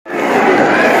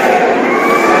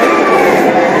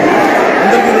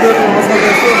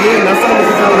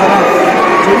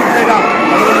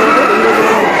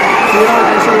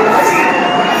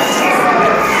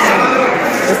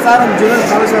SRM junior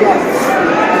కళాశాల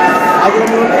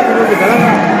ఆధ్వర్యంలో ఈరోజు ఘనంగా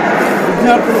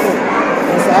విద్యార్థులకు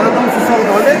స్వాగతం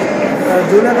సుస్వాగతం అంటే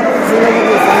జూనియర్లకు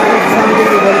సీనియర్లకు స్వాగతం సుస్వాగతం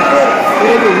జరుపుతూ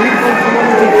ఈరోజు వీటి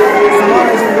సంబంధించి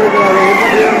సమావేశం ఏర్పాటు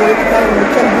చేయడం జరిగింది. దానికి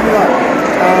ముఖ్య అతిథిగా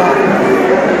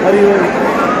మరియు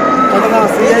పట్టణ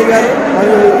సిఐ గారు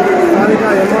మరియు స్థానిక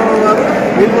ఎంఆర్ఓ గారు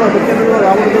వీళ్ళు కూడా ముఖ్య అతిథిగా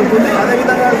రావడం జరుగుతుంది.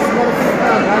 అదేవిధంగా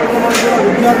కార్యక్రమానికి కూడా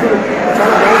విద్యార్థులు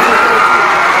చాలా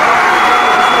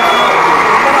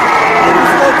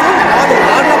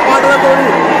ఆటల పాటలతో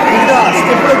ఇంకా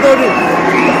స్టెప్పులతో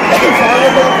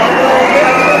సాగుతో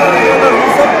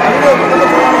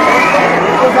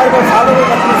ఒక్కోసారి సాధన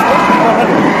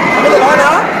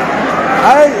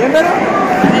ఏంటంటే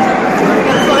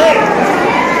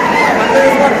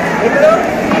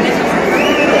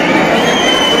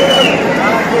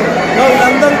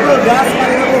వీళ్ళందరూ కూడా గ్యాస్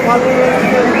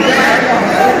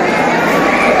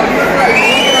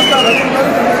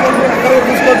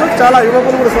తీసుకోవచ్చు. చాలా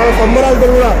యువకులు కూడా సంబరాలతో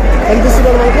కూడా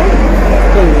కనిపిస్తున్నారు మనకు.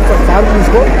 సార్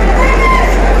తీసుకో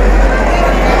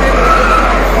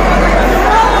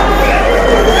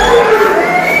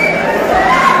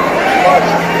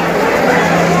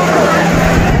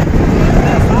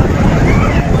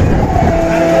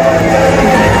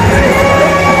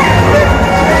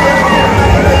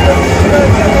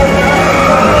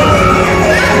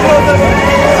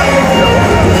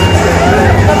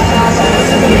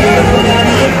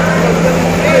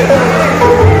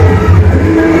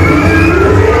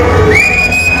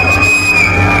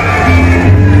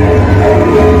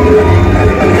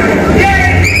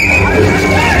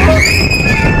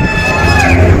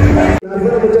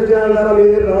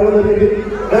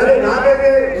కానీ నాకైతే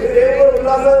ఏం కూడా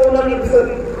ఉల్లాసంగా ఉండాలని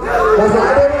అనిపిస్తుంది. మా సార్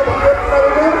అదే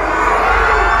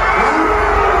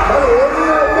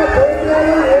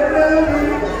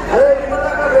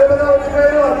వేమగా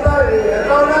వచ్చిపోయారు అంతా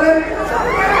ఎట్లా ఉండాలి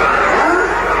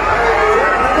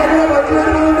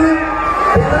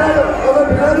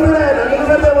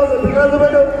పిల్లలు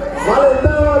పెట్టు వాళ్ళు ఎంత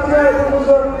వచ్చినారు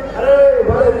కూర్చోండి. అరే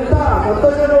వాళ్ళు ఎంత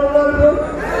సంతోషంగా ఉన్నారు.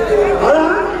 అలా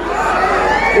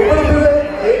ఇప్పుడు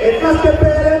ఎట్లా స్టెప్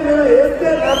వేయాలి మీరు వేస్తే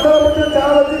నష్టం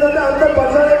చాలా వచ్చిందంటే అంత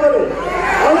పర్సనల్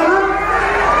అవునా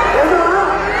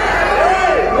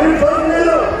మీరు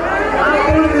చూడలేదు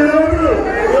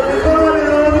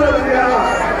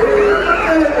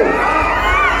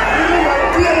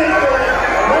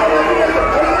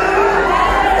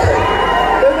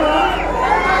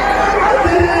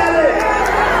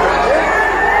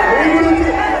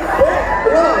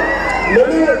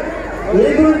మీ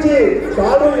గురించి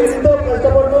సారు ఎంతో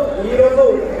కష్టపడుతూ ఈరోజు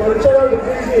పరీక్షలు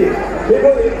తీసి మీకు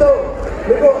ఎంతో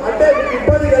మీకు అంటే మీకు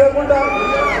ఇబ్బంది కలగకుండా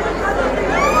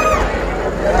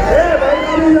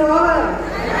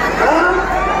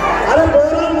అరే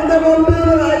పోరాలు ముందే పోతుంది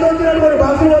ఐదు వచ్చినట్టు మరి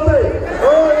భాషలు పోతాయి.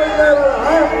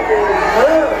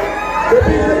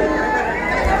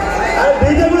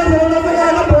 బీజేపీ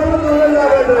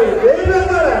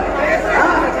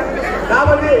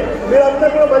కాబట్టి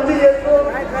మీరందరూ కూడా మంచిగా చేస్తూ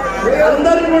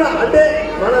మీరందరికీ కూడా అంటే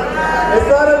మన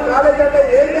SRM కాలేజ్ అంటే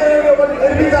ఏంటి అనేది ఒకటి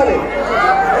నేర్పించాలి.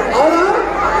 అవునా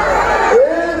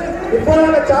ఇప్పుడు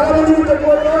చాలా మంది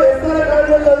చెప్పుకోవచ్చు SRM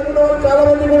కాలేజ్లో చదువుకున్న వాళ్ళు చాలా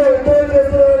మంది కూడా ఉద్యోగం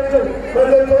చేస్తున్నారు.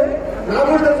 నాకు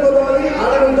కూడా తెలుసుకోవాలి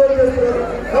అలా ఉద్యోగం చేస్తున్నారు.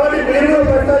 కాబట్టి మీరు కూడా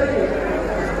ఫలితానికి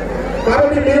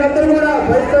కాబట్టి మీరందరూ కూడా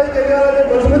ఫలితానికి తెలియాలని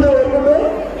మనసుకుంటూ కోరుకుంటూ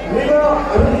మీకు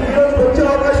ఈరోజు వచ్చే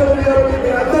అవకాశం ఉంది. కాబట్టి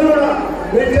మీరందరూ కూడా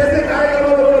మీరు చేసే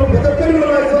కార్యక్రమాలు ప్రతి ఒక్కరు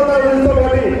కూడా ఇష్టపడాలి.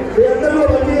 కాబట్టి మీరందరూ కూడా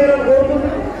మంచి చేయాలని కోరుకుంటూ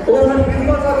ఒకసారి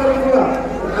ప్రిన్సిపల్ సార్ గారు కూడా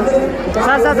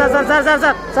సార్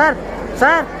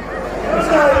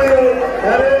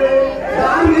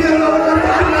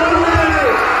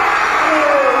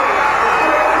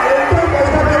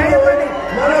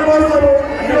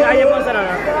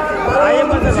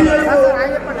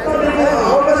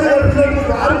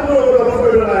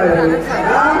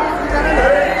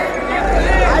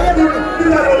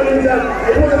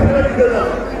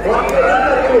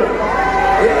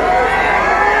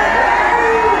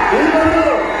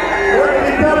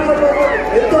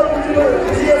ఎంతో కృషి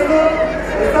చేస్తూ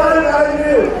SRM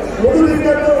కాలేజీ ముందు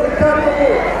తీసుకెళ్తూ విద్యార్థులకు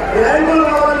ర్యాంకులు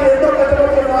రావాలని ఎంతో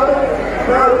కష్టపడుతున్నారు.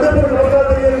 నా హృదయపూర్వక నమస్కారం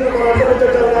తెలియజేస్తున్నాను.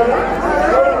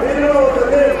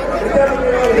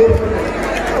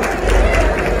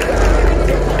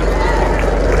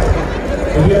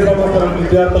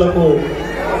 విద్యార్థులకు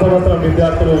సంవత్సరం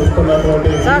విద్యార్థులు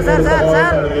ఇస్తున్నటువంటి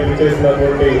సమావేశానికి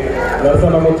చేసినటువంటి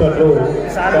నరసన్న ముచ్చట్లు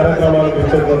కార్యక్రమాలకు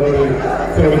ఇచ్చేటువంటి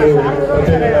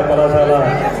ప్రత్యేక కళాశాల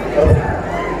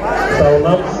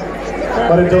ఉన్నాం.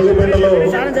 మరి జోగిపేటలో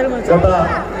గత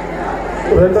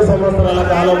 2 సంవత్సరాల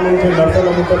కాలం నుంచి నరసన్న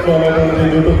ముచ్చట్లు అనేటువంటి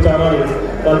యూట్యూబ్ ఛానల్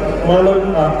మనం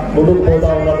ముందుకు పోతా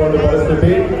ఉన్నటువంటి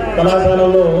పరిస్థితి.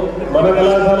 కళాశాలలో మన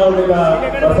కళాశాల మీద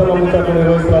నర్సన్న ముచ్చట్లు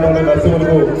నిర్వహిస్తున్నటువంటి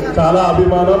నర్సింహులకు చాలా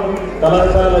అభిమానం.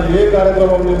 కళాశాల ఏ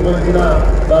కార్యక్రమం నిర్వహించినా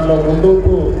దానిలో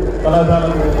ముందుకు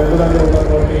కళాశాలకు వెలుగుదంగా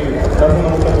ఉన్నటువంటి నర్సన్న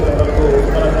ముచ్చట్లకు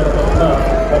కళాశాల తరఫున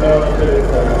ధన్యవాదాలు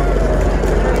తెలియజేస్తాను.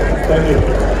 Thank you.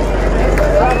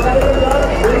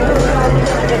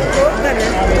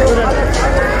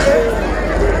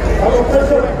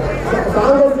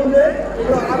 సాంగ్ వస్తుంది,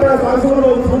 ఇప్పుడు అక్కడ సాంగ్స్ కూడా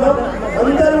వస్తున్నాం.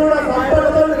 అందరూ కూడా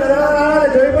సంపదతో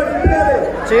జయపడి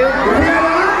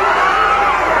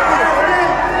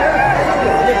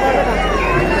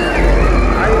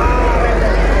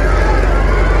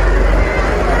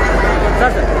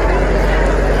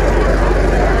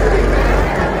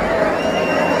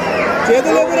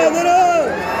చేతులు అందరూ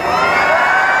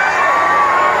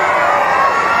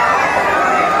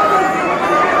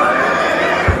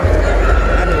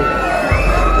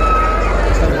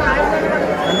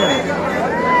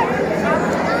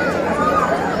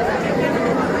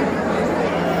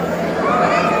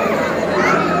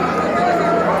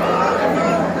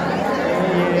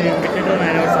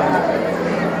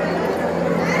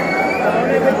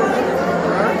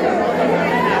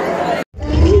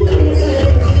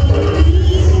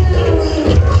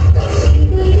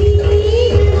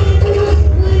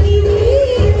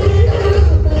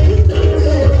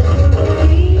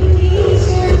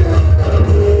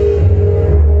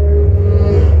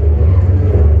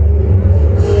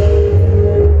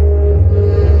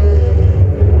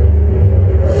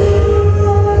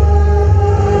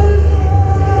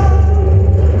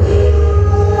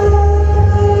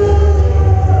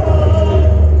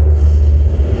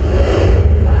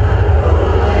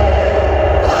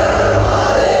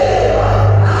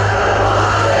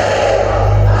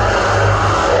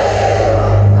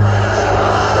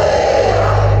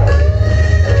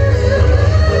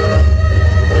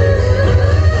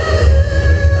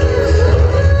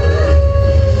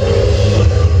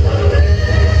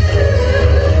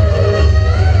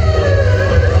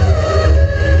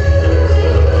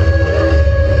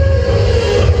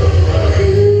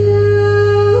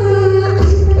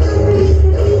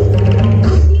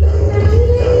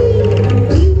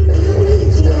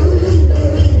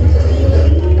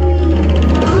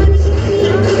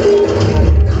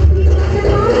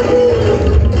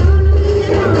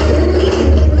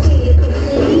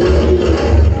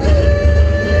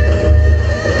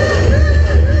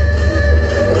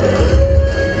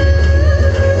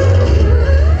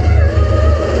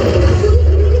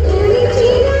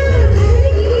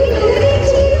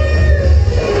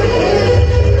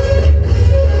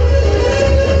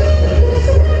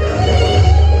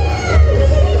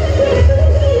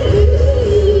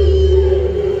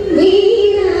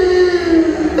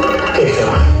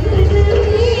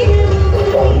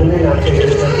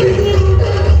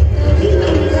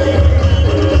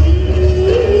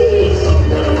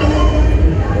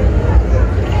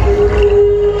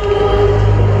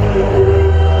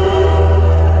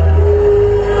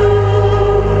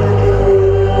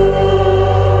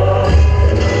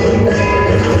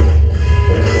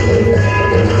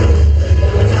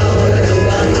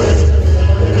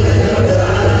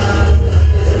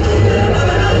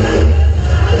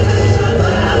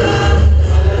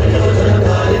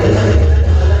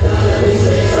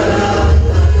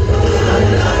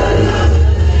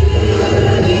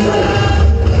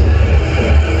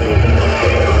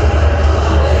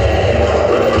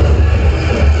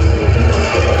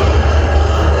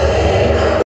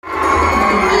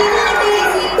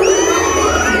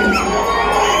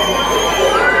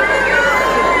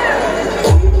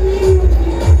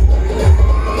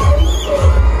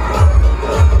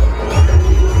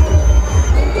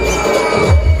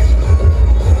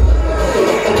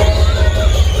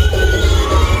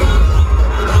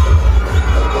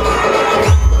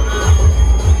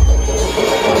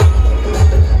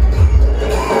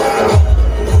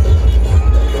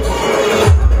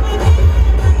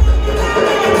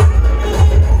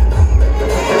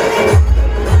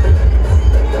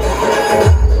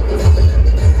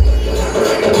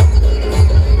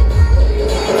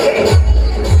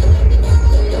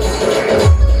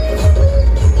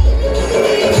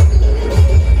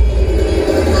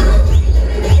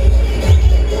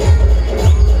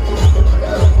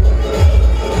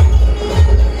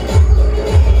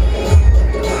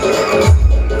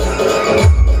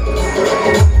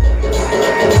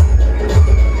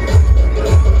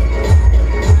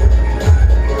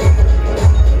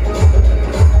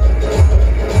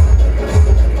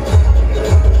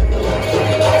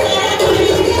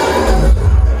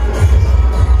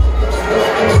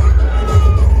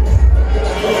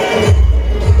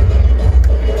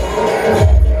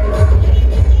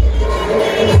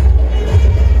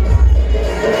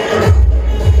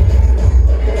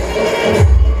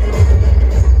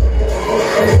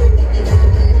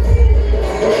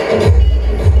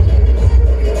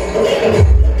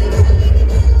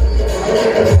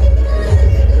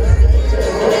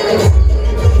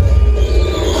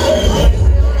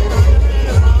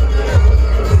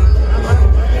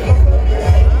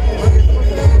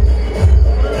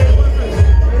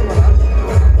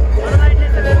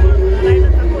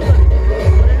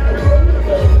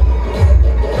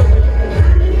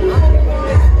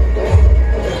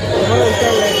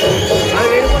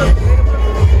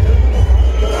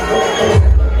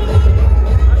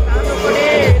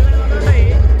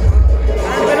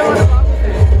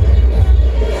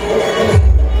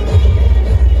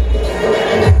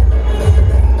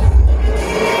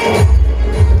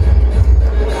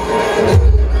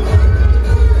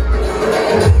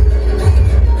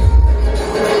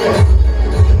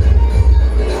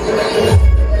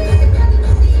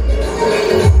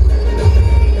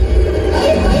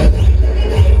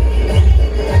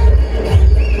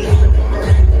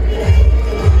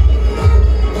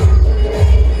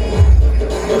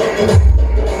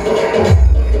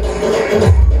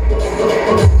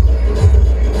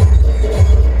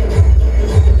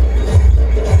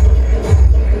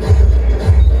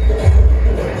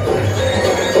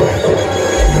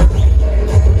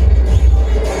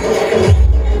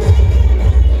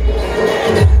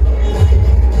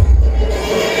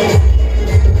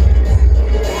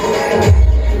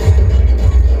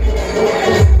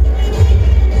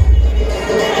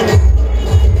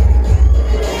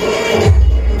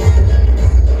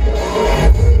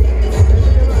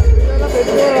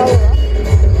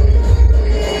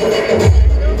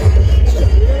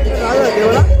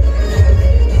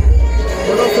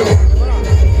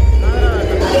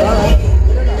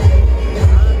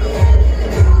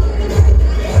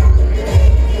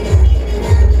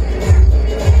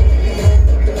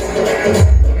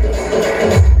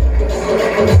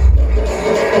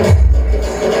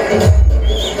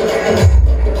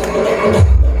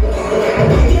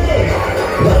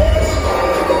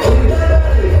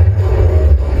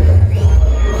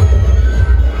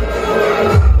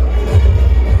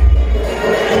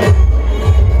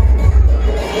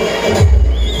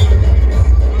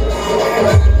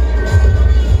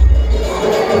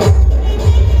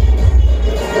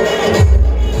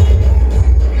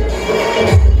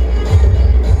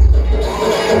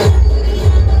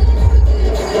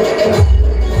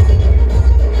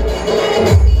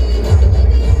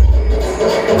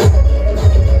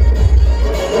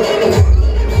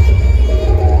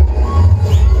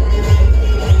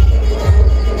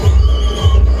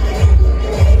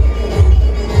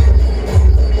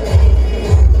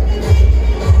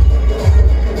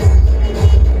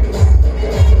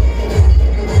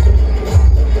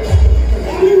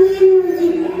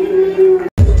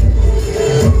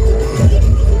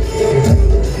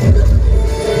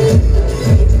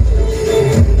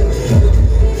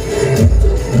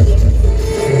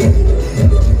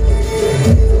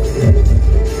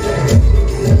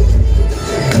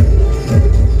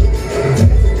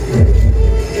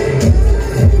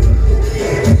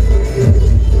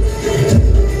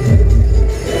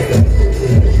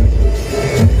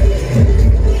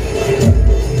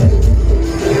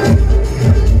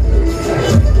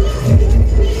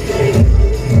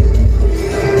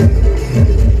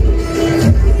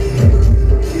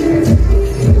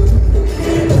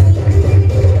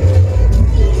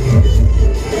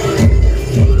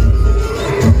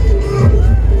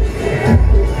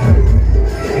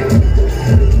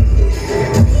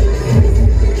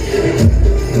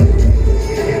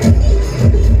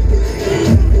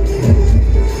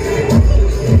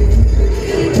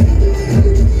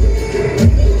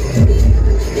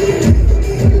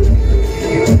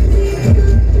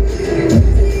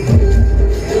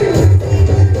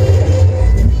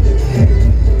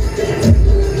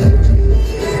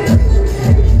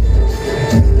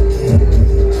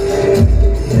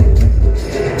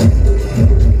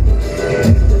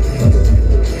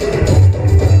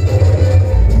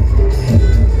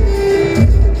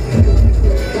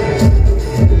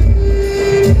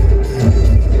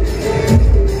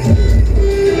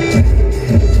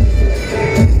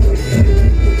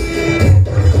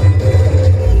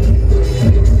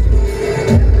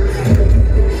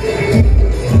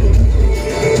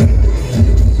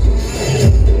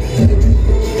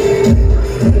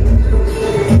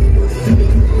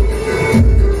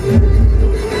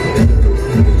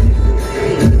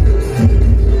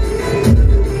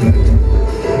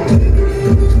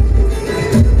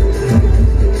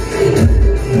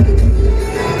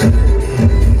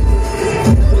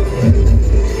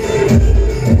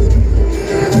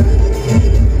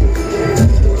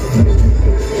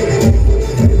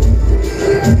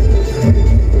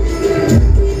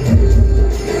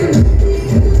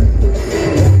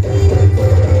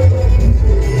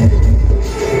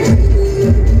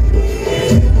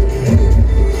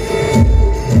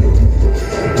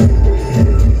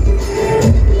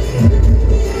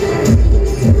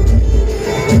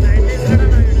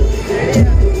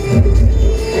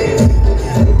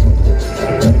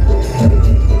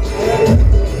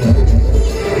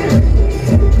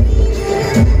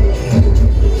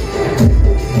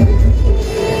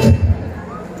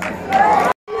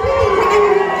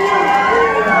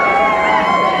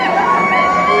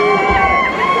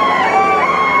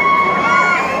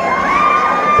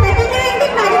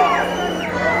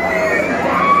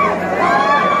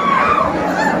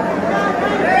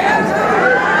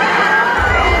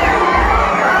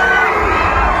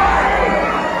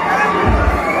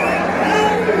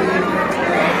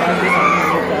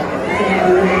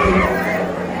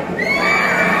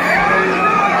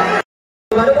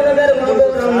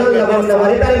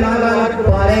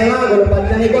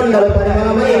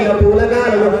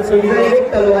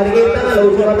శ్రీకరిగుట్టలు హరికీర్తనలు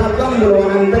శివతత్వంబులు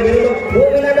అనంతగిరులు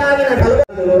భూమిన దాగిన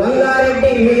తలుపులు రంగారెడ్డి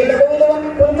నీలగులు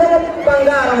కుంజల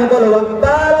బంగారము కొలువ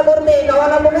బాలగుర్తి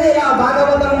కవనము మేర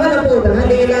భాగవతం గణపూతన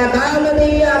లీల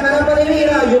కాలదీయ గణపతి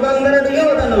వీర యుగంగరుడు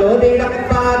యోధనలో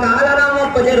దీడప్ప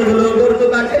కాలరామప్ప చెరువులు గుర్తు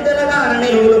కట్టి జలగార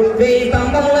నిలువులు వేయి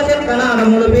స్తంభముల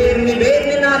చెక్కనారములు పేర్ని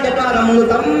నాట్యకారములు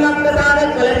తమ్మక్క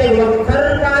సాధకల తెగువ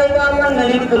సర్కాయి వామన్న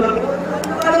నిప్పుల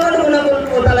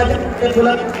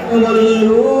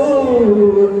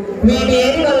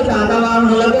మీరేరుగలు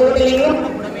శాతవాహనుల కోటిలింగం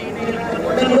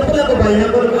మృతులకు పైన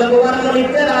కొడుకులకు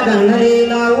వరములిచ్చరా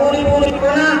గన్నరేలా ఊరి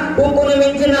ఊరికొన ఉప్పును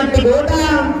మించినట్టి కోట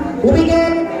ఉడికే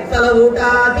తల ఊట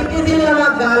తిట్టిదిల్ల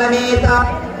మగ్గాల నేత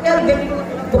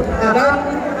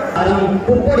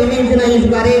పుప్పొడి మించిన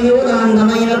ఇసుకరే నువ్వు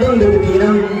అందమైన దుండు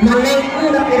తీరం మళ్ళీ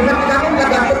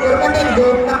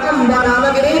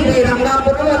రామగిరి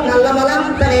శ్రీరంగాపురం నల్లమల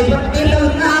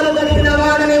తీర్థంలో కలిసిన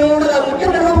వాడని ఊడల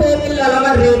ఉచ్చటలో పిల్లల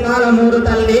మర్రి కాలమూరు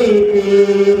తల్లి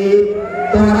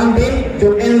తోరంపి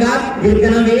చుట్టంగా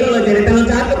గిరిజన వీరుల చరితను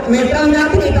చాటు మిత్రం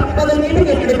జాతిని తప్పదు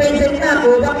నీటికి ఎక్కడిపై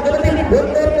చెట్టాకు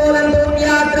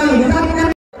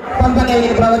పంపకెళ్ళి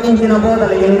ప్రవచించిన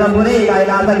బోధలు ఇంద్రపురి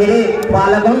కైలాసగిరి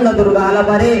పాలకొండ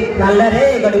దుర్గాలపరి నల్లరే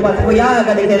గడి పసుపుయా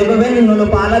గడి తెలుగు వెన్నులు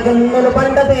పాలగున్నులు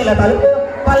పంట తేల తలుపు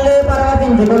పల్లె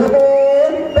పర్వతించి కొడుకు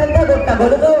పెద్ద గుట్ట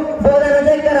కొడుకు బోధన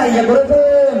చక్కెరయ్య కొడుకు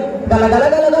గలగల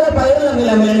గలగల పైరుల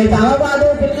మిలమిలని సమబాదు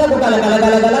పిల్లకు కలగల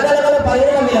గలగల గలగల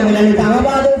పైరుల మిలమిలని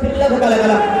సమబాదు పిల్లకు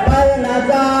కలగల పైన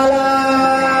చాలా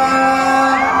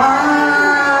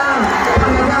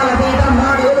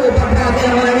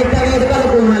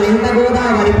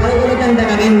గోదావరి పరుగులు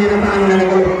చెంతగా నిండిన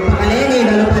ప్రాంగణములు పగలే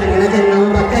నీడలు పరిగిన చిన్నం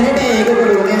పచ్చని టేగు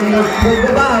కొడుకు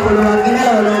బొగ్గు బాగులు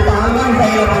అగ్గినెలవులు పాల్గొన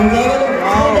శైల పంచేగులు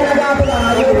జాతుల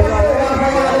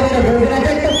భూమిన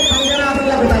చెట్టు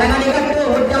పంచరాతులకు తరగని కట్టు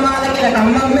ఉద్యమాలకి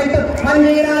కమ్మం మెట్టు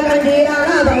మంజీరా కంజీరా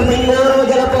నాదము సింగూరు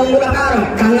జల పొంగుల కారం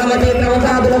సంగమ చిత్రం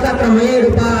సాధుల సత్రం ఏడు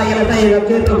పాయల శైల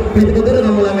చిత్రం మెతుకు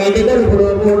దుర్గముల మేటి కొడుకుడు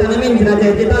కూటను మించిన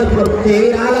చర్చి తలుపులు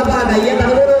చేరాల పాటయ్య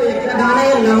తలుపులు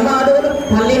యక్షగానయ్యమ్మాడులు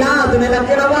మల్లినాథుని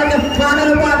దక్షిణ వాక్యం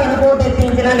పాటను పాటను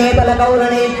పోటెత్తించిన నేతల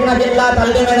కౌలని ఇచ్చిన జిల్లా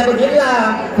తల్లి మెడకు జిల్లా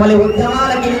మళ్ళీ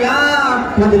ఉద్యమాల జిల్లా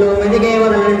మదిలో మెదిగే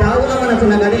వలని తావుల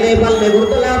మనసున గదిలే పల్లె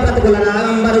గుర్తుల బ్రతుకుల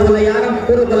రాగం బరుగుల యాగం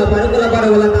కురుకుల పరుగుల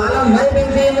పరుగుల తాళం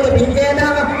మైపించి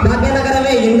ముడిపించేదామ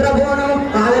భాగ్యనగరమే ఇంద్రభోనం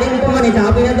ఆదరింపమని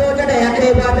చాపిన దోచట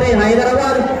అక్షయ పాత్రే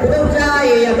హైదరాబాద్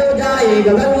కుతుబ్షాయి అతుజాయి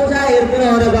గగల్ముషాయి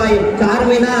ఇర్తునోరబాయి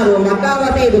చార్మినారు మక్కా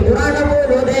మసీదు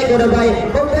పురాణపూరు దేగురబాయి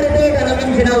కొబ్బరి తేటను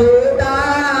మించిన ఊట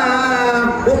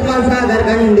ఉస్మాన్ సాగర్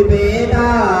గండిపేట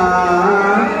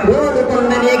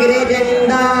గోలుకొండ ఎగిరే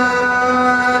జెండా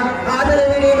ఆదరు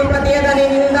విడిని ప్రత్యేక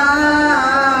నిందా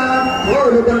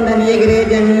గోలుకొండ ఎగిరే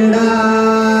జెండా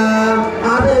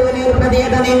ఆదరు విడిని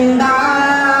ప్రత్యేక నిందా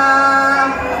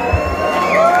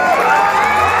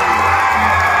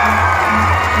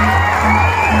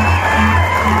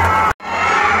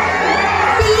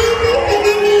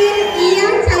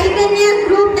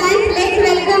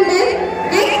Welcome them.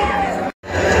 Next.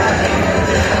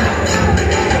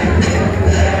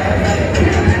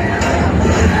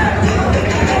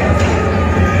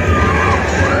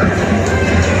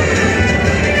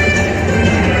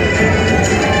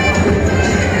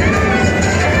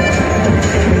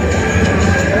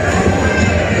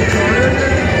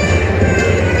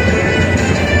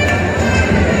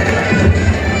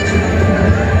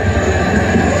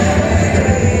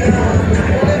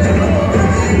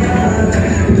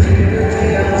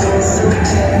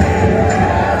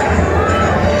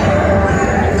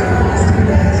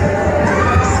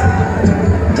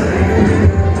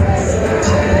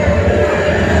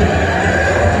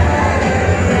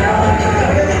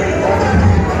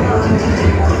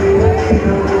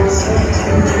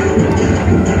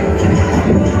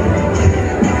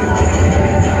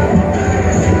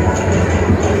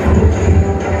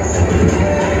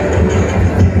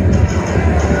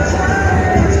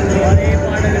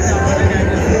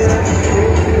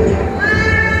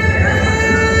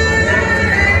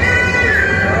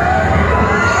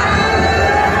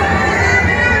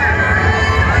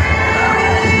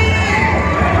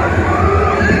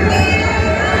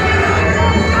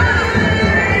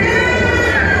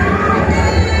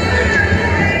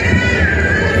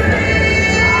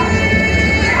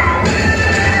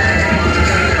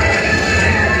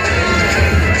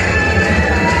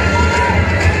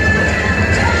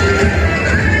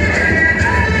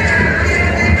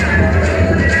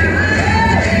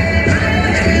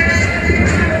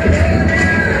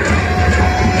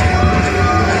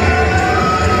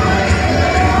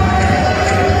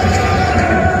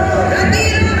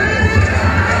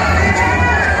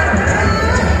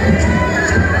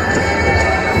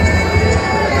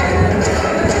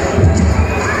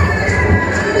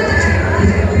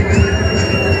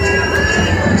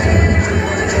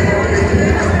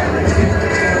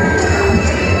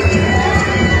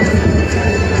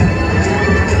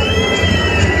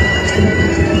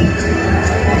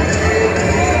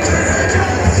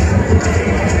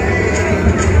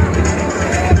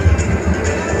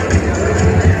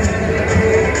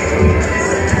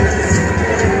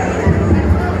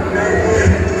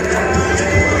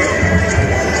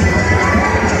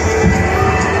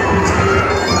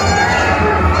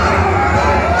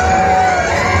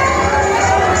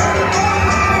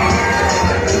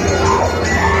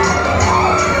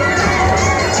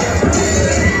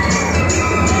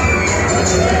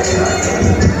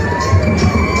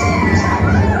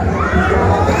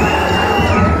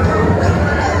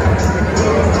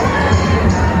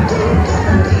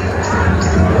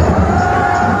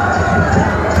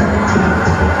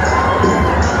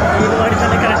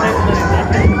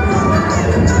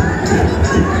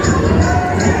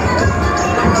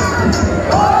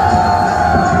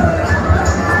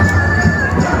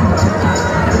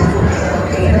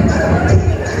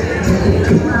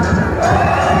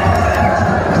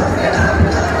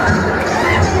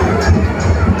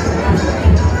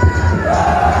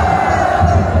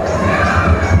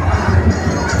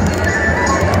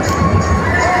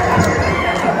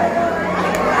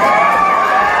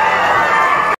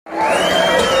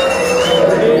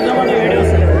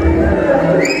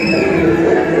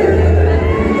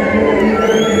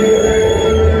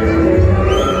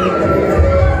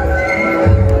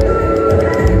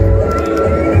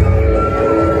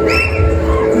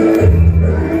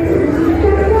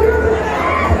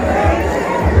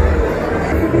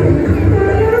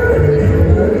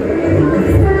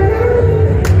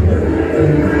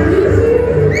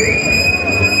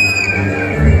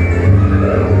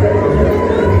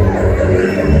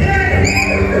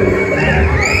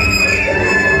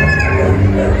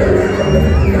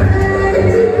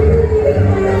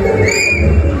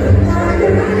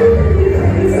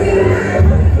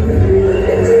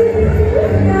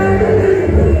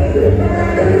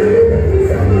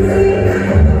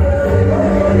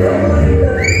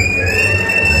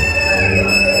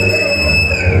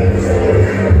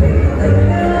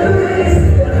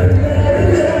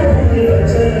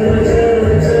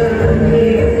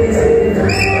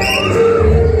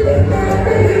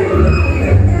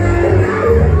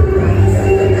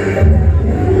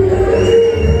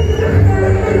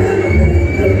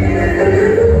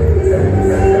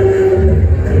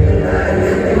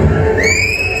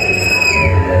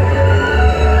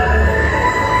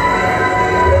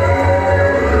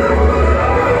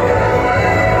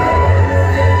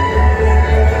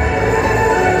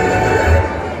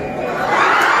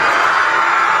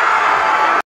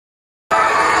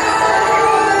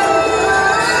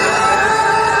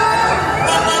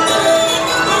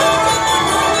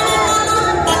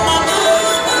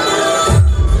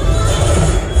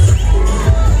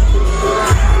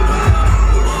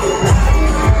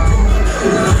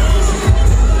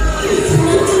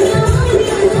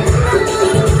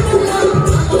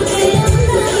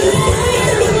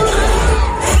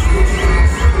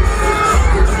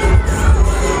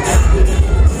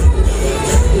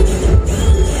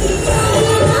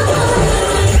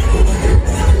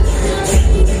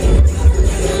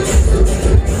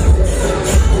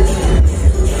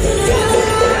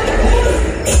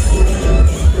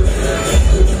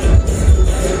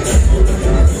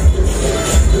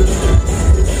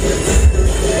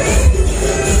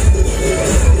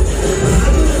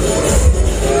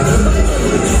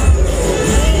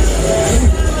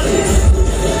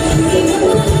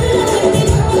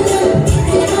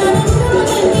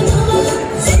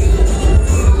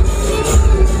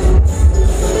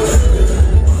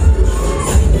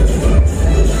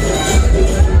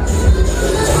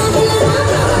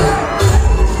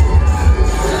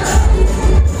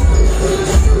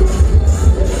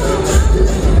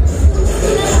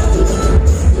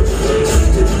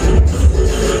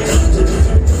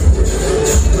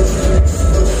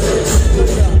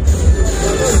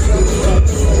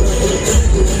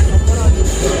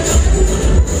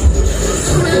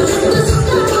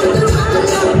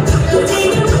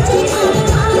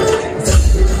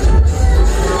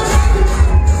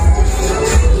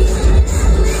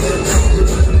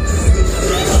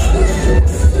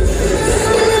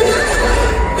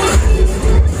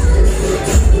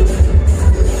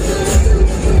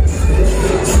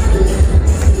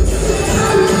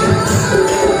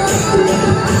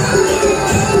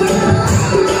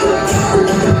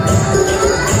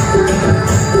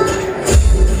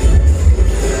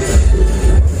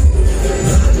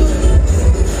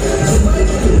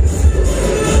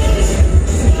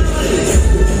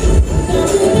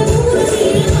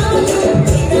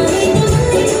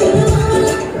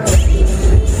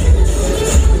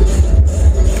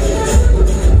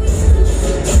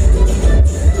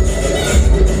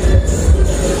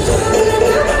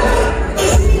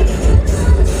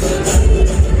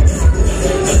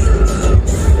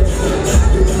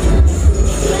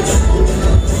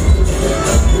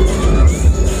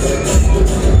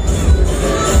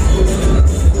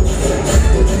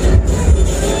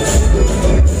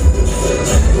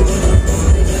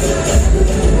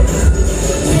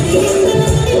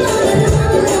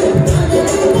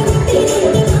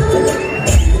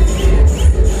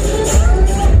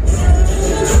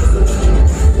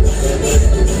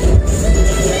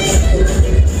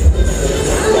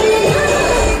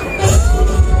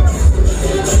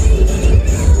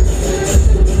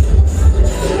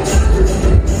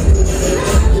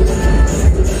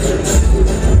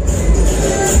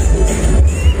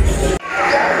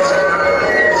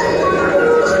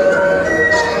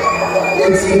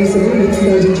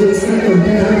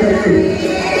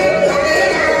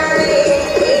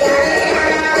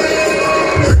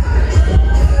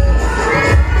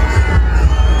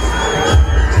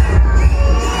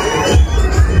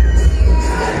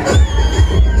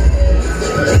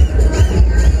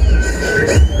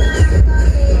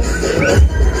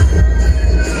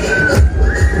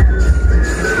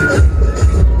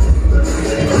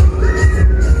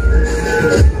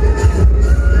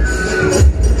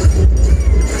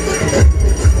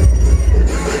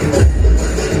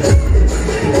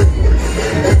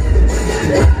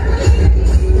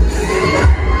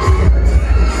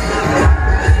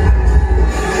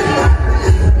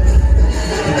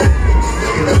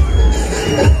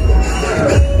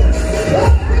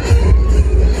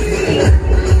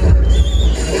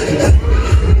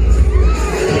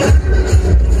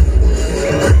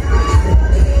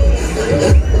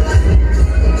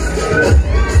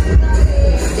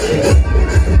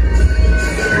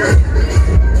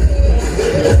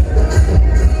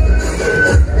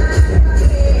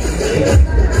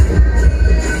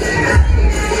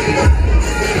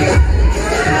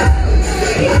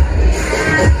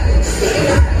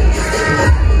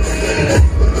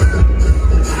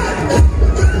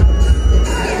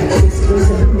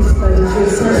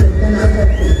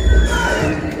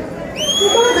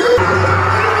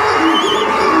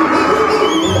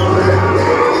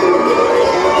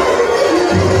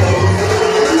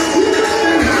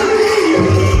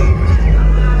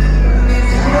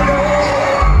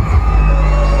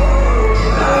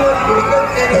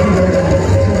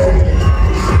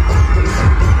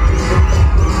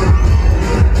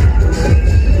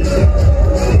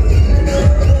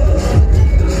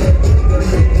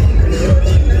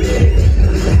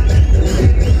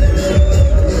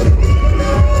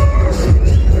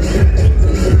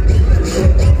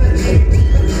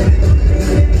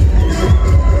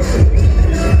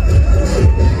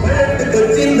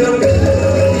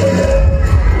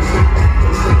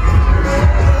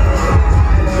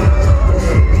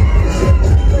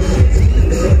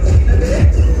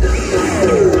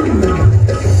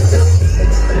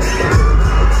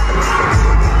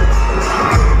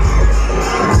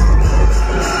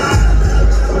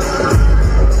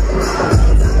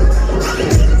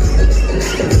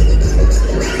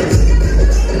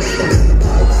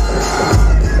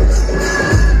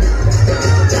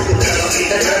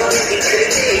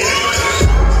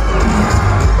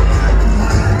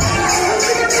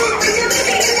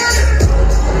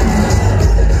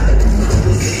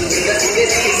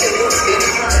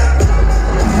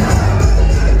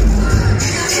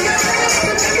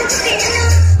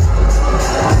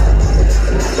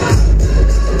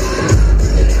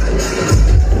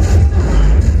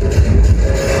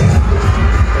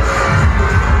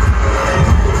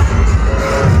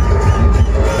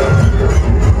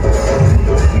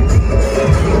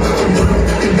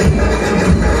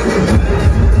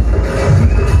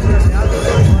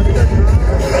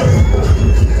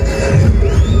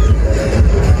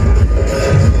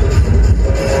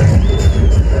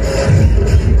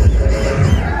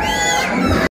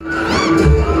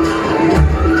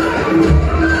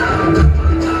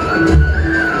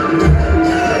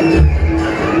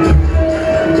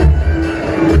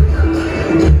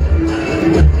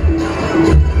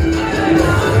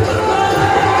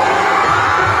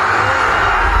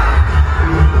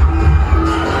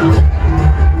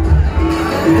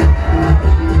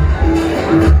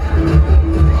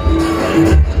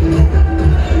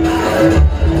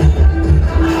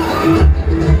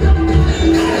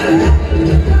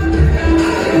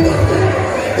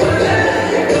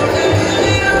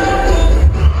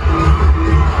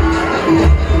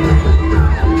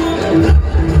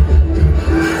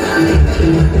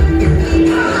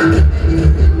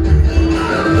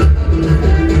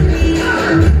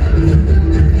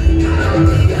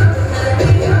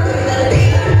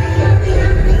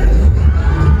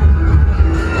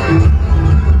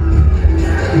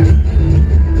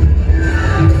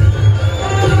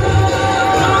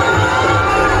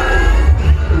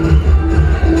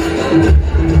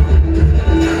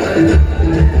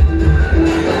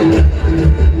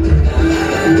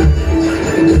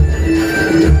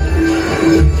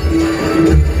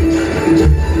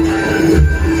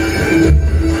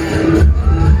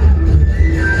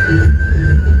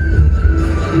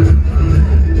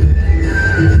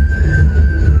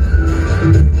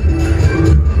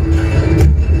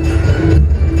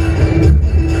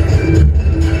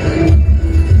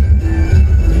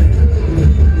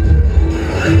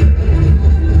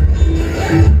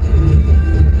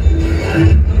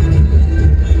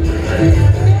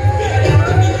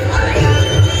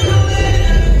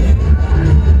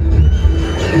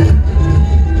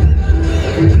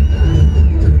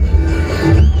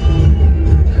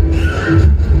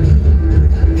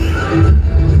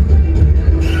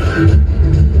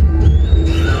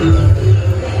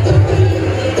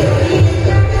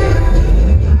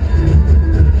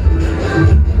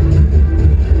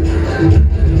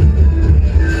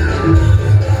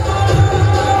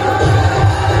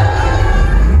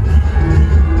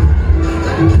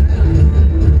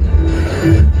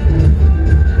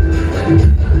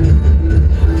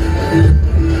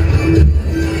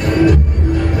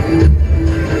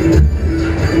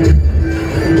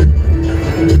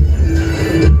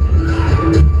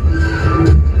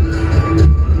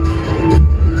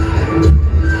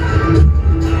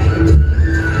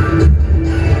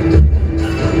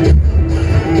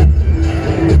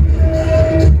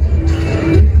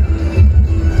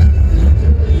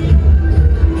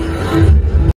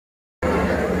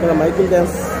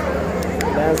 డ్యాన్స్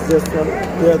చేస్తున్నారు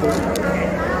విద్యార్థులు.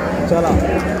 చాలా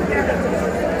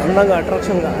అందంగా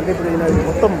అట్రాక్షన్గా, అంటే ఇప్పుడు ఈయన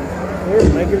మొత్తం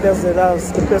మైకిల్ డ్యాన్స్ ఎలా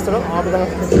స్కిప్ చేస్తాడో ఆ విధంగా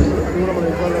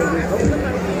మనం చూస్తాం.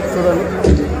 చూడండి,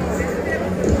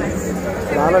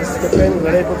 చాలా స్టెప్ అయిన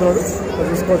రెడీ అయిపోతున్నాడు.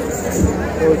 చూసుకోవచ్చు,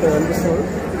 ఇక్కడ కనిపిస్తున్నాడు.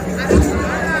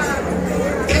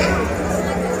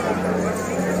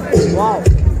 Wow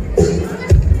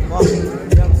wow,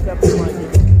 step Michael.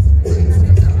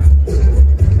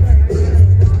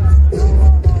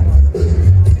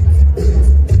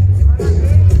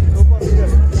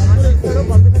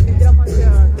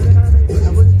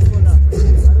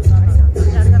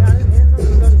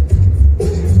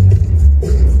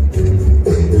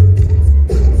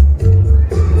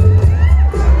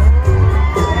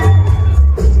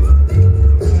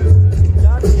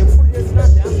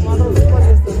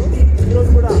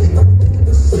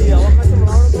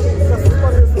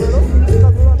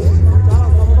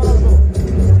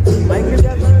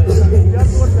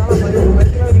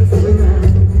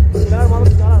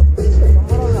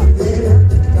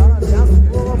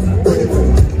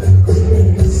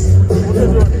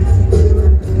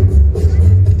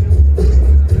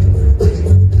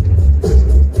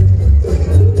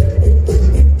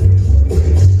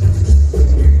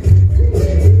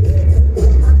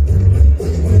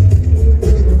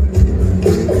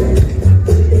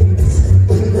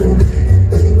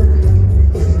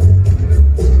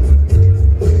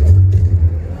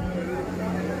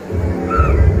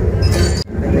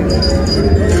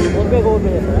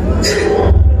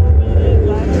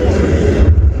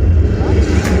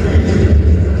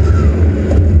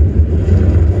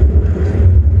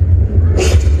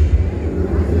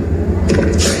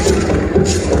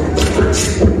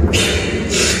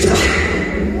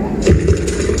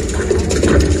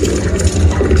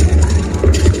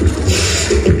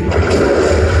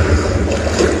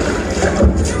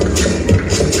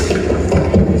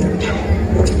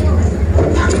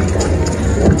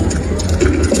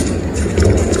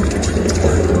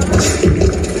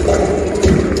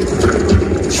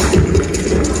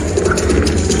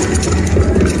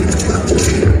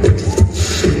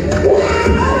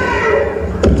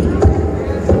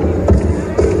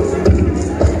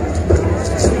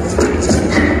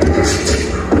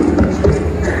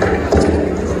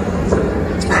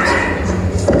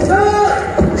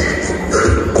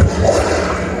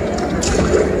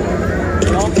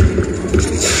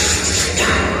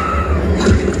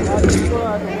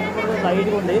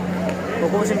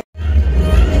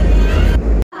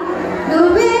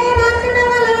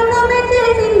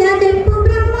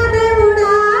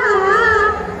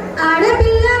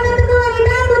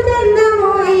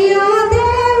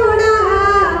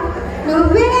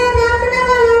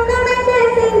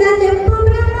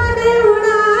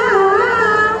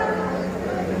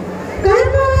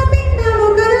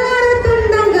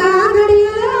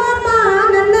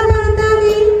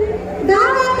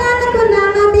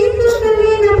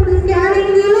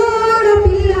 Thank you.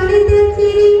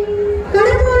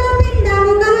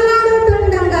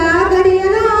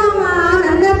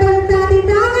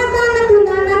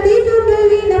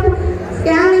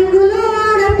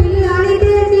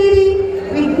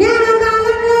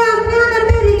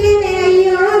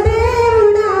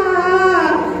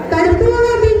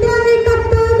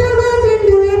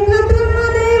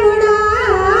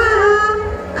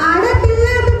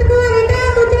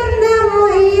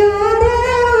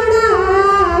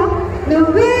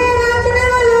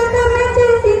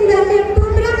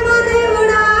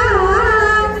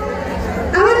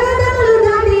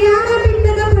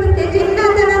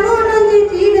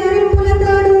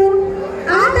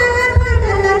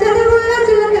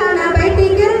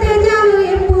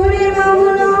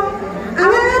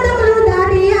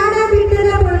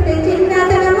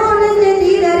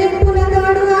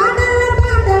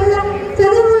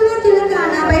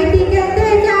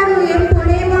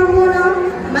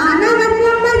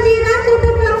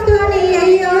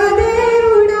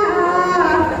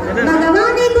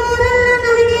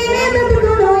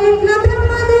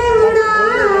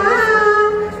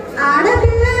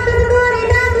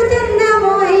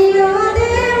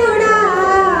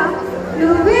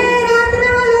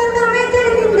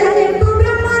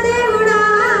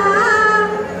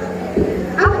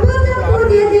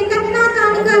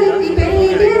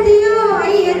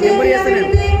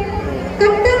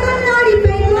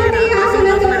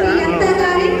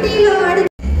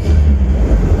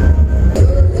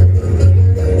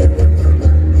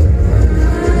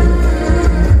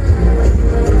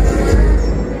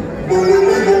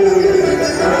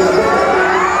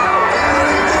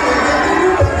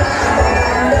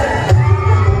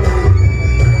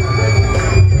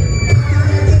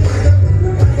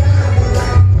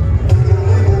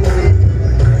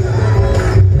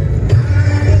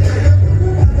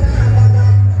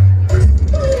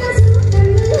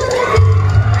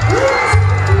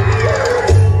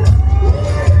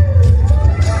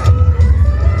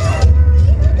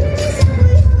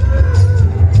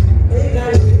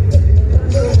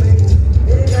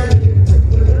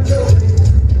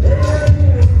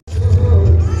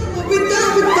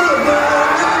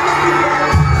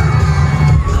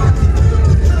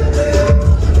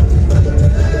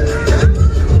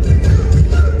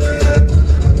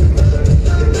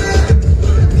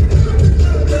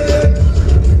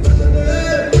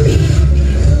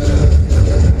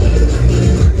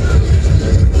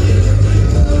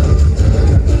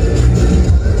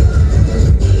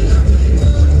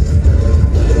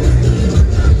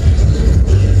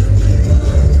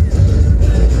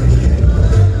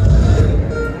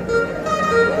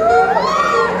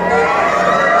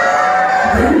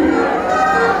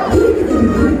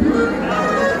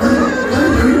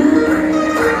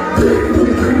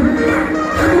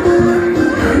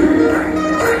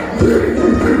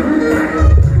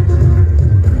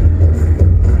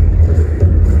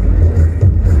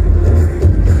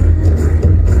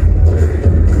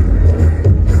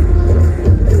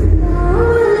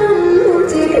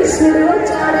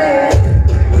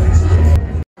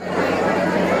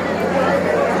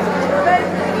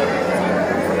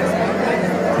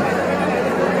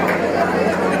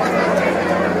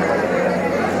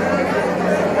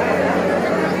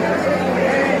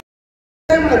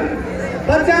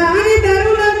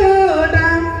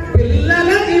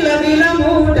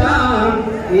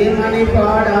 ఏమని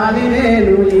పాడాలి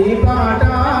నేను ఈ పాట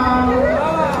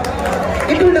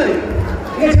ఇట్లుంటది.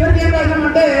 ఇక చివరికి ఏం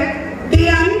రాసామంటే డి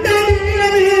అంటే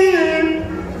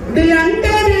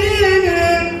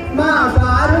మా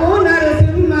సారు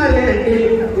నరసింహారెడ్డి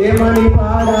ఏమని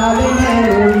పాడాలి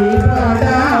నేను ఈ పాట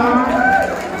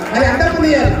అది అంతకుముందు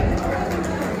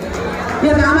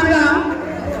ఇక సామాన్యంగా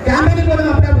క్యాంపెయినింగ్ పోతాం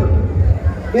అప్పుడప్పుడు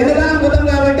ఎంతకాలం పోతాం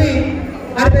కాబట్టి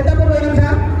అది పెద్దప్పుడు పోయినాం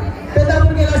సార్.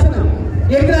 పెద్దప్పుడుకి ఎలా వస్తున్నాం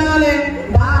ఎక్కడ రావాలి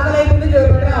బాగా లేకుండా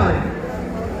జోగిపేట రావాలి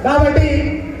కాబట్టి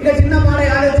ఇక చిన్న పాట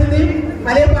ఆలోచింది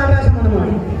అదే పాట రాసాం అన్నమాట.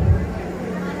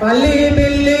 పల్లి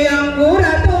బిల్లి అంగూర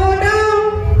తోట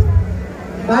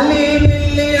పల్లి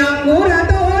బిల్లి అంగూర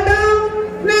తోట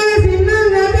నేను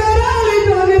చిన్నగా తెరాలి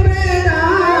జోగిపేట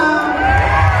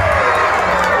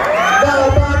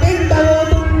పాటింట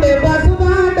పోతుండే బస్సు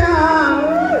మాట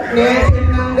నేను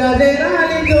చిన్నంగా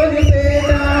తెరాలి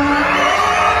జోగిపేట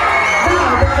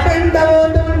పాటింట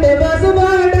పోతుండే బస్సు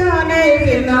మాట నేను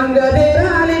చిన్నంగా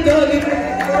తెరాలి జోగిపేట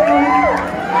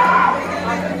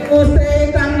చూస్తే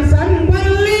కన్సన్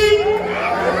పల్లి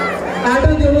అటు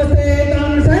చూస్తే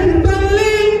కన్సన్ పల్లి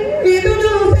ఇటు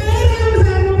చూస్తే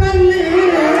కన్సన్ పల్లి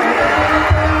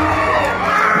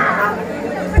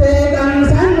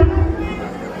కన్సన్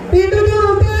ఇటు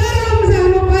చూస్తే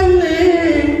కన్సన్ పల్లి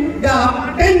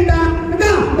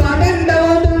పాటెంట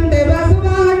పోతుంటే బస్సు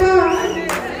మాట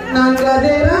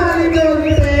నంగదేరాలి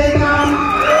జోగిపేట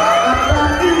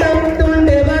అప్పంట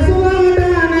ఉంటుండే బస్సు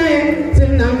మాటనే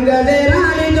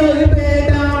చిన్నంగదేరాలి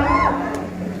జోగిపేట.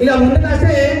 ఇక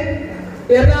ముందుకొస్తే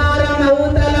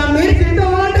ఎర్రారమవుతల మిర్చి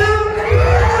తోట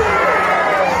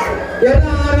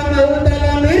ఎర్రారమవుతల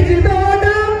మిర్చి తోట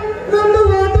ముందు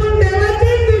పోతుంటే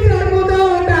వచ్చింది చెరుకు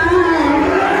తోట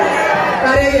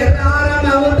అరే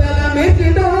ఎర్రారమవుతల మిర్చి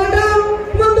తోట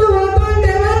ముందు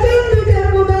పోతుంటే వచ్చింది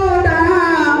చెరుకు తోట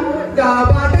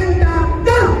పాటంట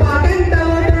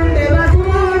పోతుంటే బస్సు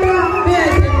మాట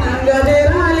చిన్నంగా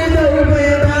చేరాలి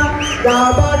జోగిపేట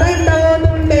పాటంట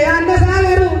పోతుంటే అన్న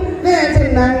సాగరు నేను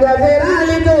చిన్నంగా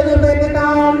చేరాలి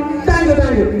జోగిపెడతాం. థ్యాంక్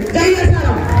యూ జై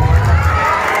ఎస్ఆర్ఎం.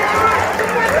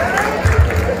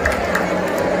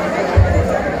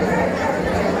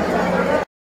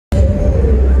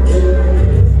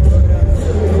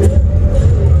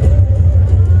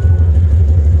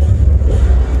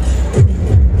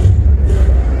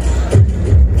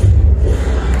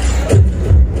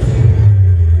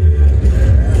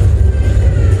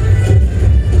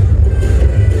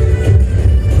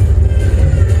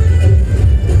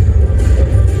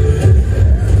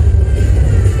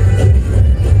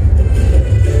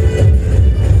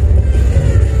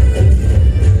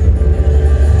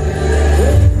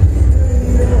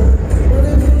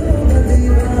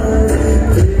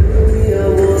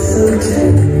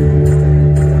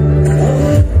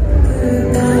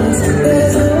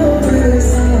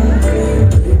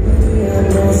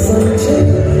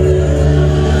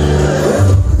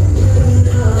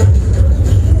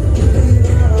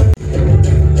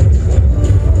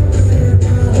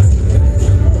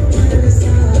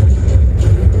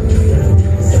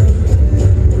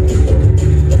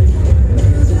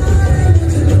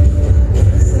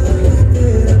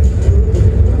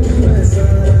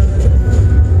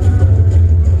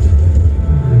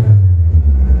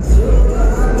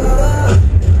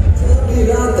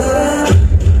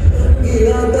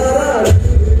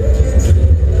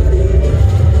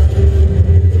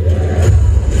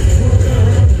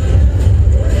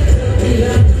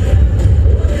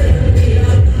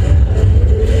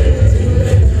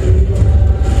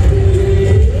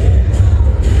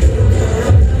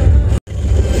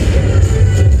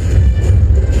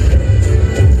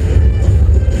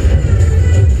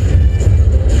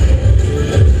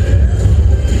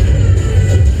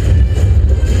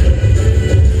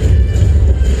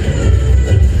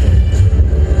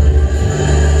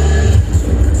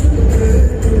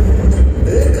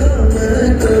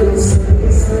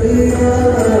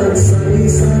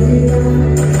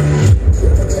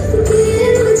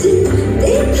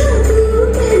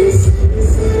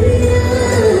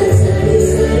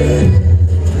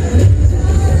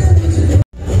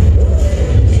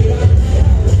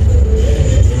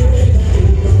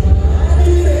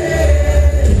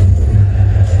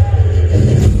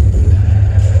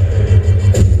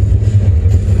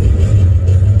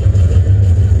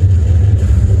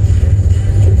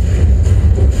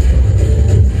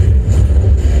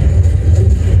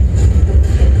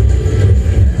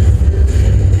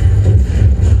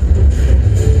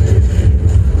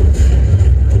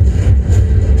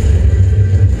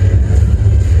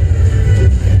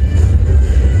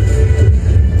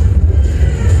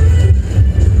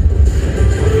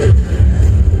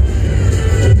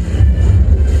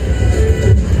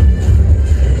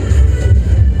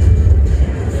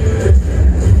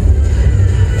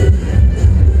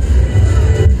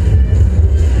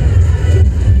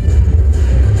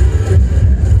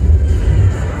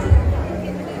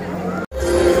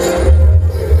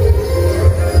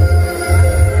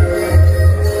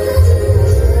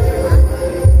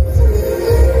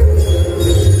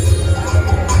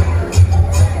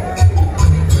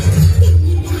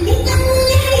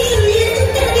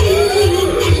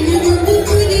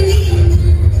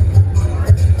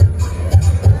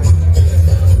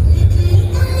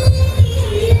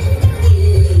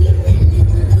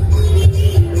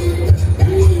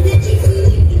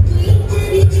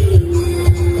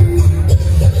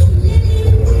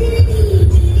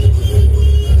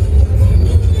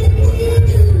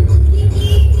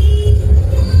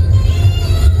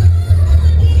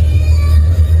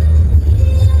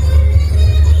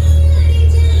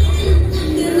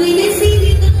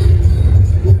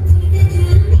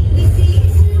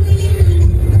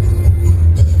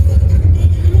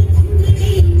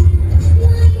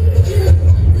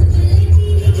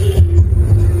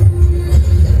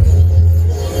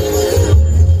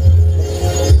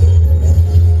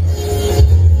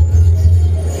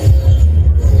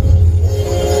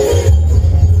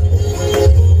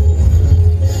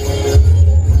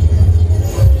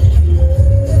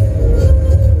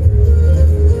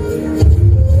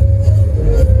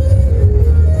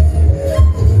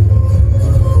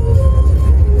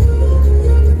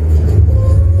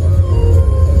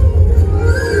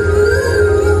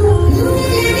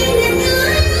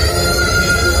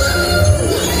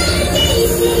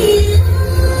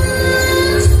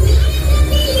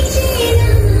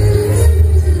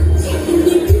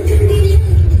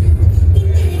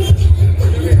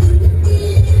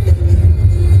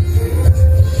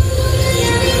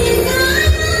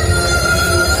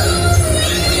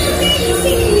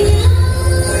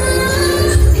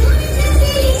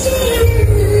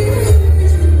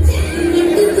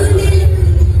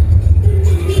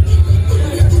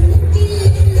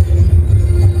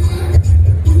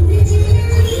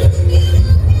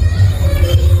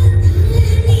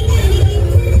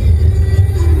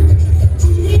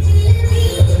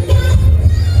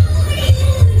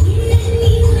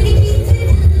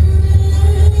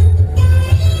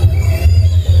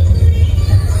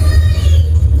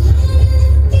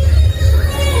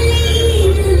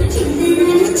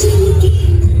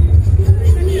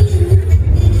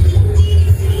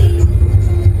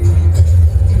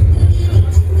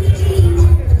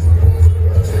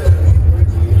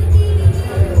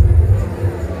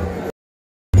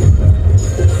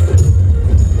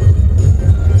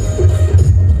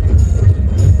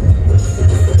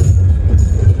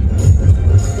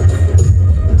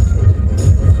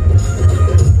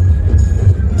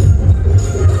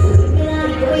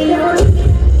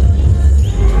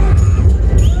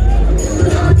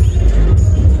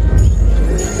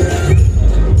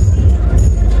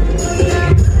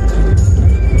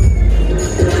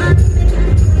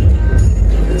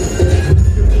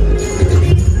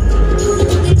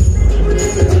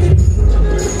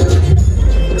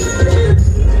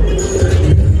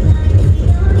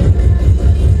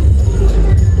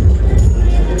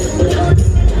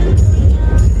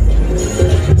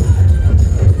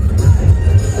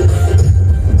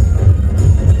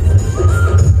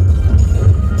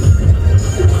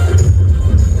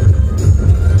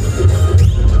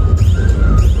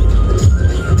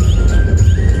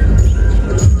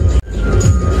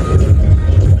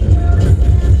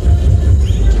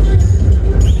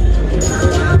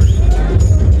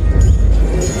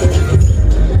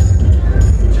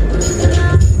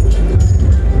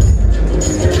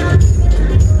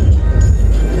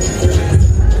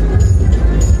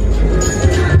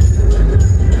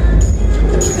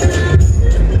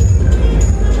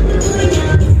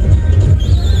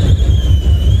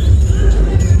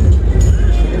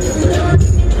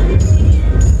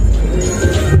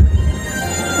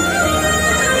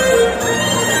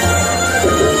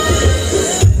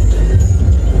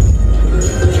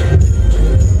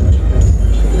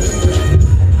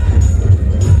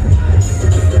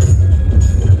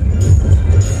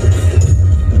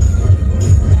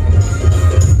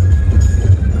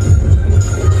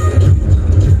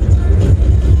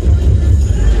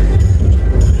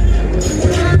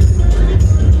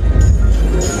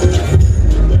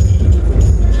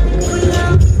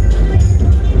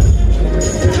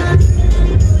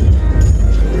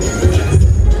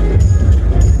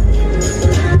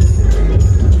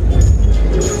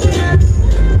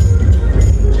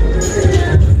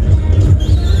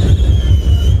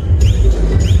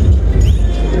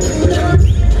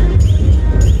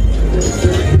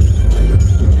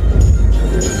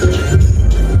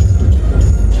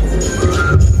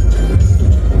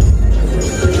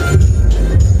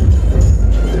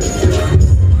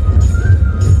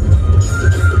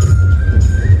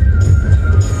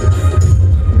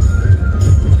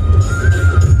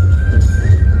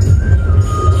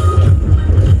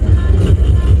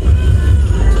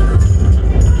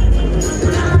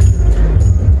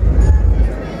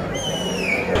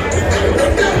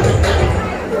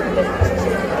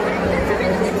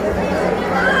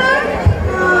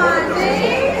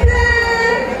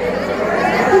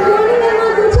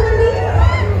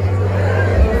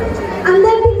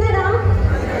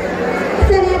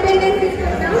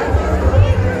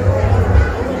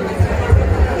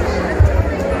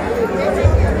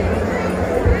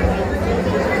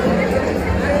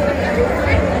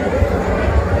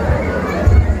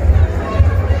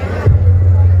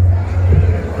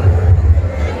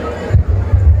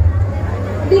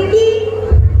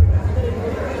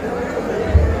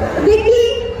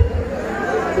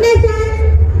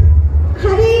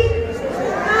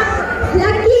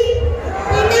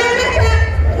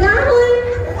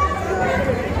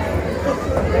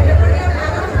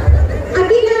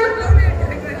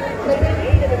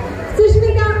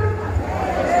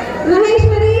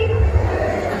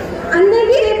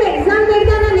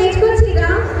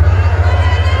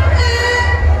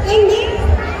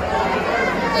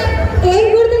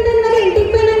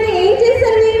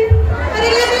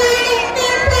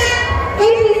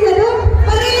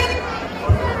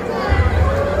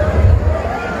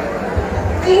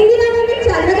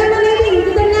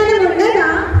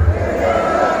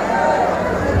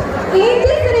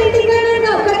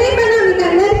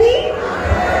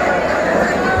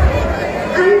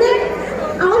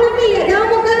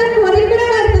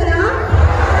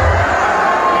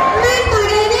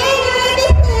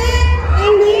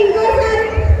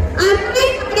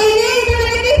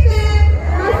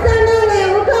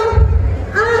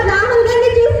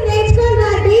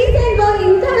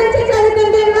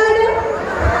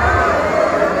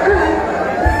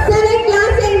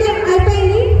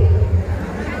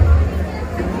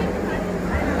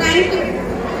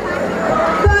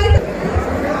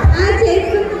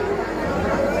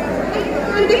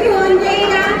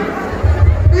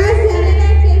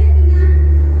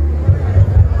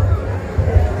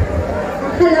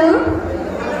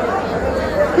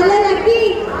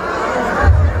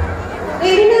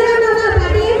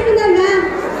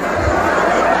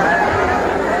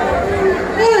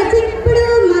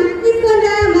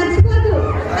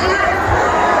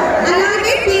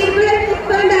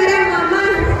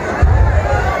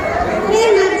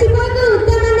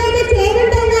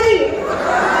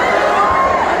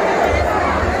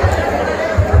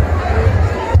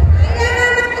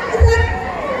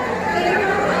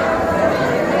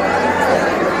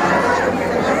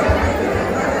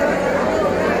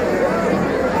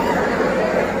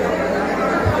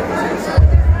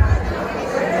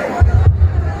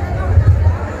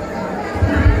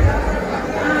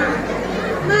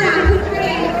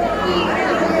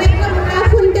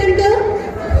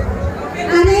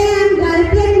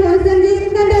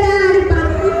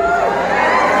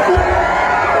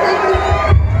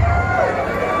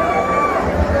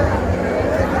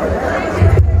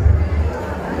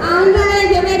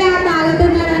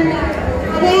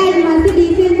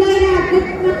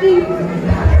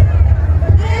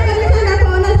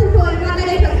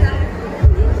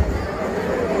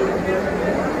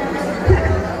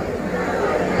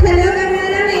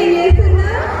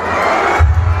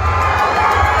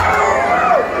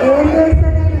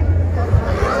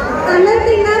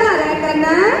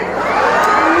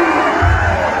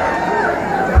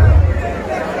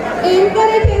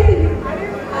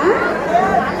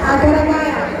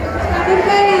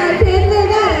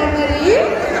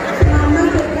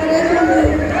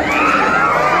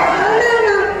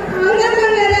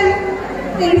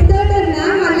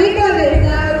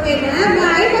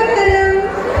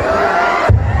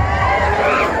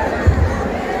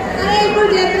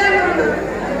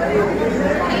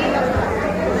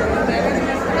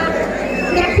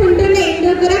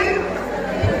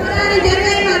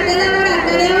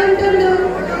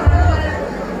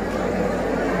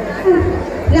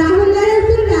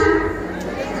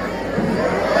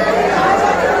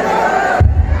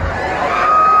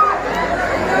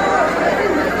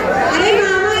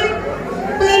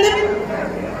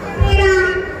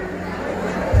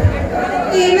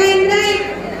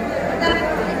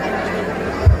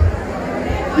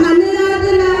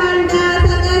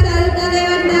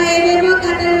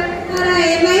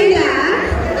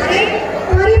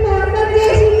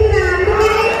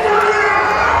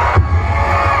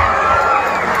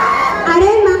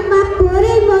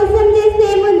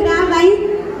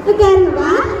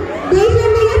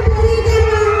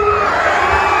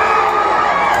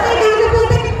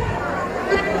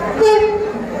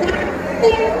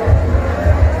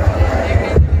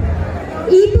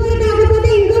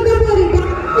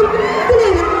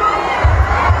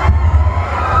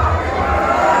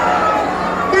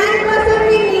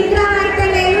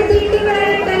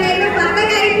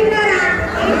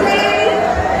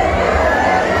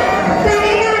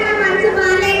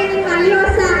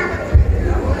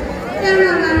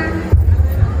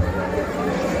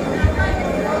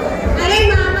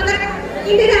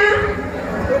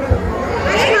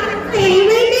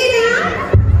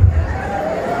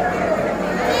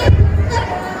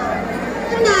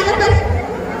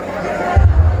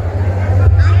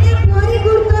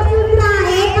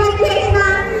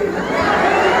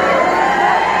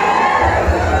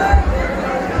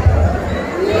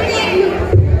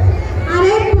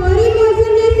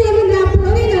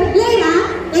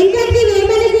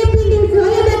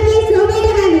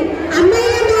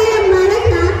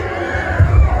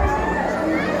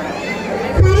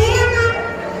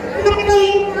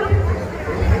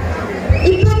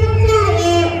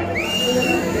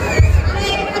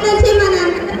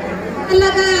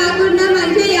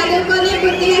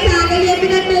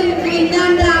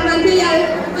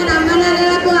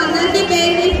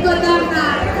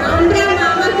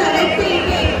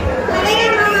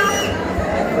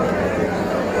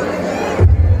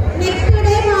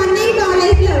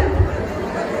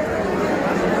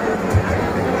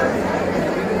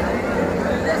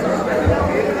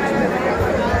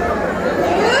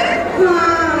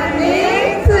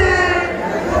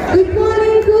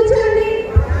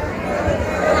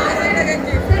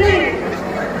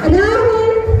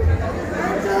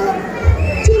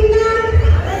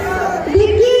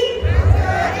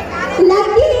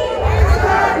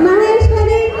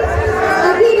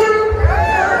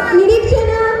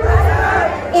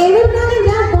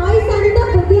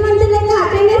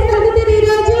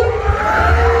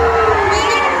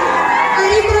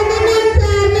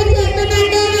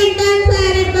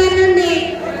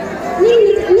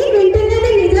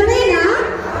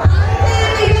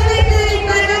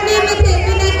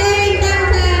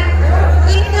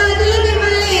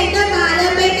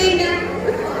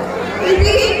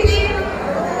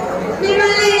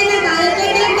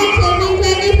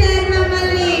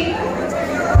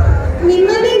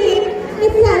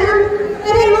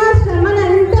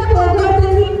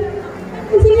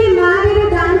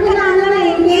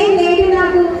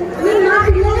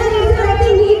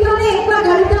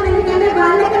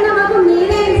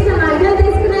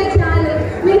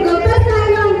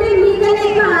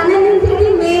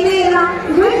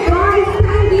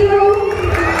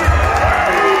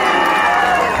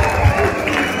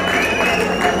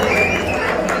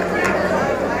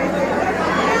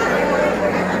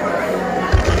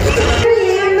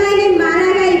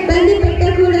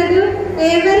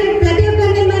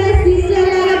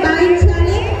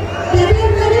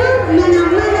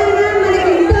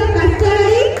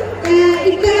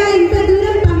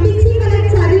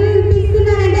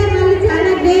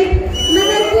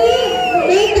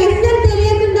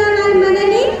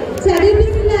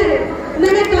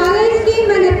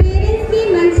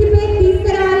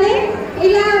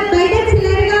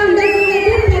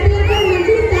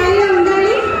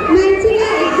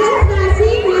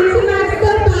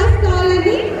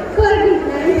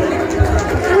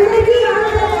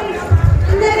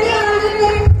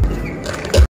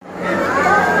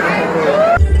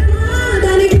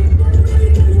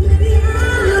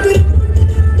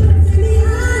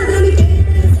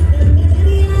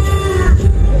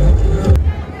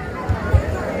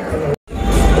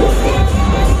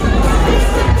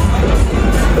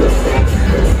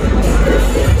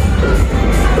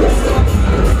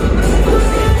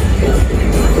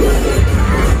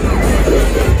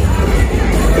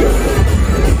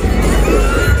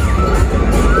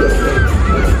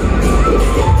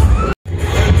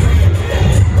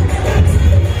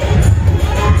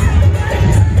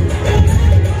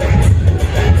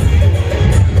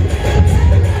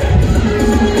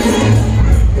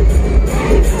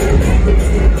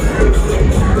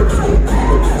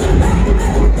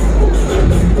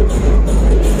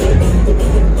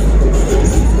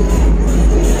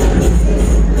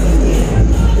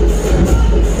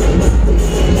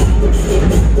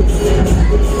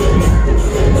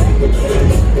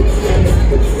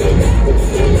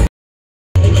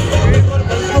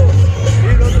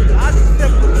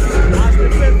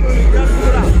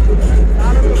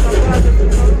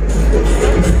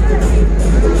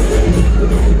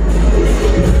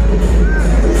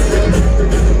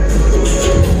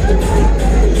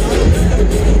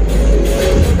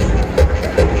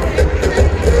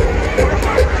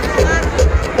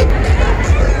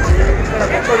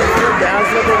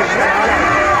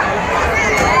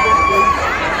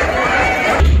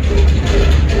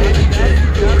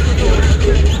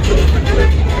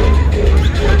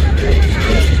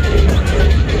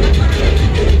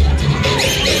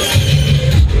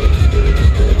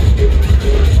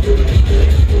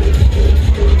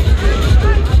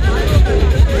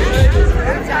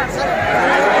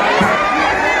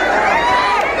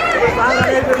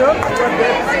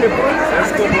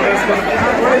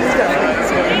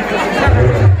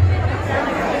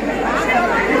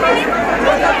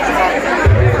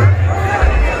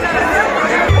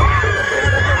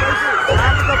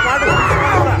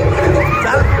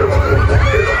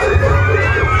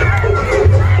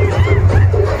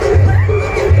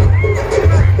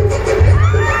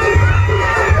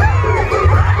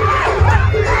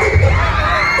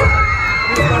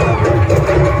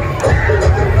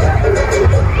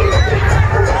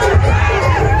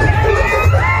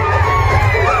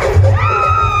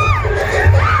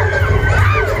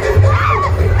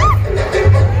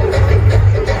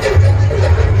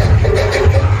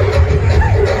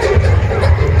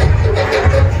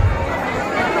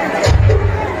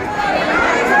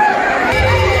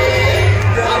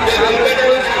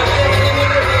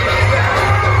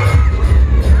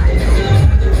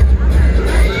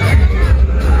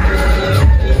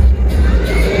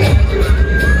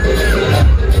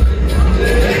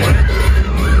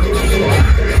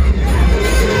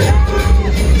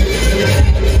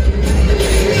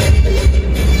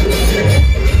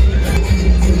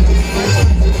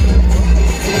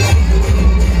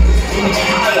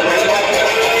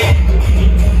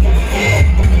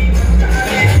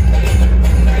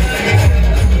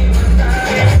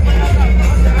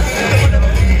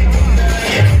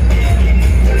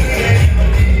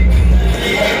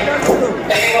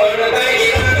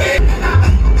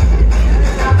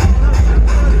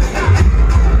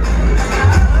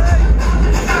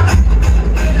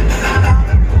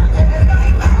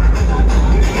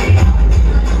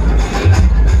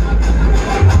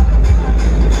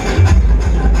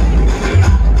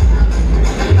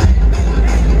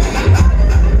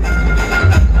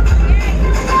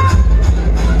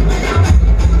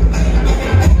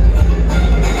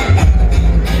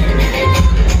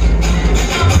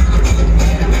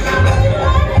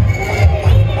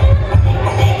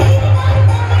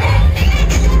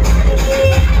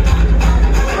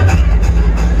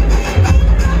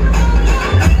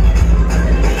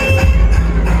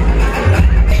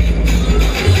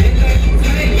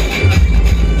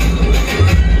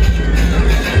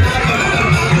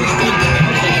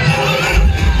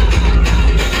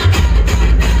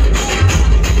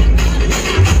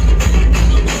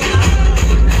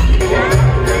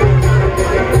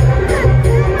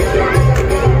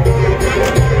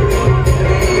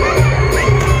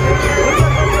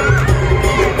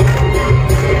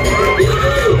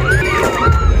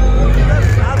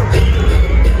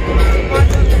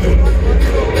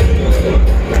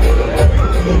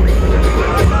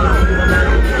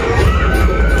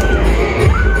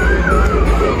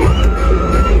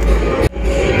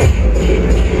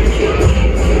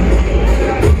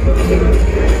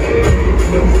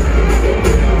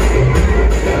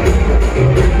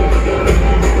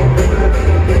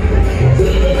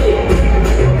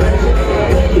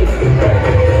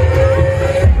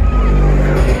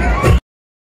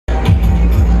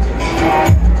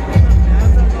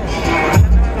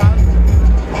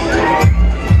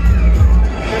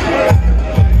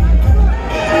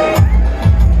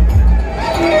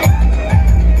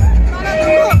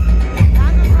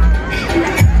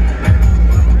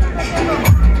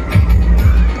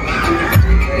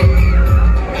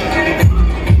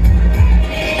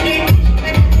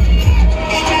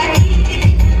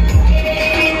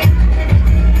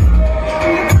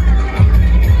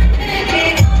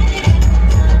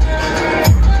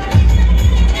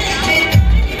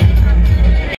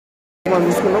 మనం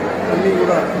చూసుకున్నాం. అన్నీ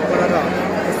కూడా ఇప్పటిదాకా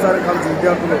SRM కాలేజ్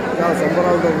విద్యార్థులు చాలా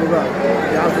సంబరాలతో కూడా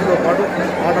డ్యాన్సులతో పాటు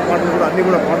పాటలు కూడా అన్నీ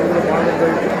కూడా పాటలు కూడా పాడడం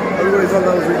జరిగింది. అది కూడా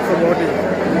ఇవాళ చూపిస్తాం కాబట్టి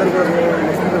అందరూ కూడా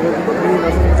నష్టంగా కోరుకుంటాం. మీ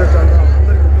నష్టం ముచ్చట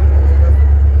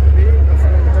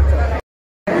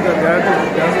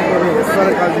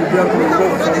SRM కాలేజ్ విద్యార్థులు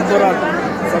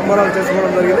సంబరాలు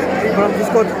చేసుకోవడం జరిగింది. మనం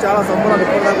చూసుకోవచ్చు చాలా సంబరాలు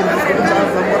ఇప్పటిదాకా చూసుకుంటే చాలా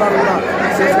సంబరాలు కూడా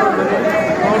చేసుకోవడం జరిగింది.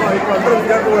 ఇప్పుడు అందరూ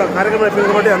విద్యార్థులు కూడా కార్యక్రమం అయిపోయింది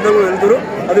కాబట్టి అందరూ కూడా వెళ్తారు.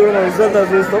 అది కూడా మనం విజువల్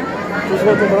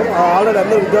చూసుకోవచ్చు. మనం ఆల్రెడీ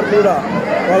అందరూ విద్యార్థులు కూడా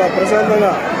వాళ్ళ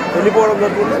ప్రశాంతంగా వెళ్ళిపోవడం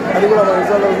జరుగుతుంది. అది కూడా మనం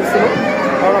విజువల్ చూస్తున్నాం.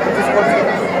 చూసుకోవచ్చు.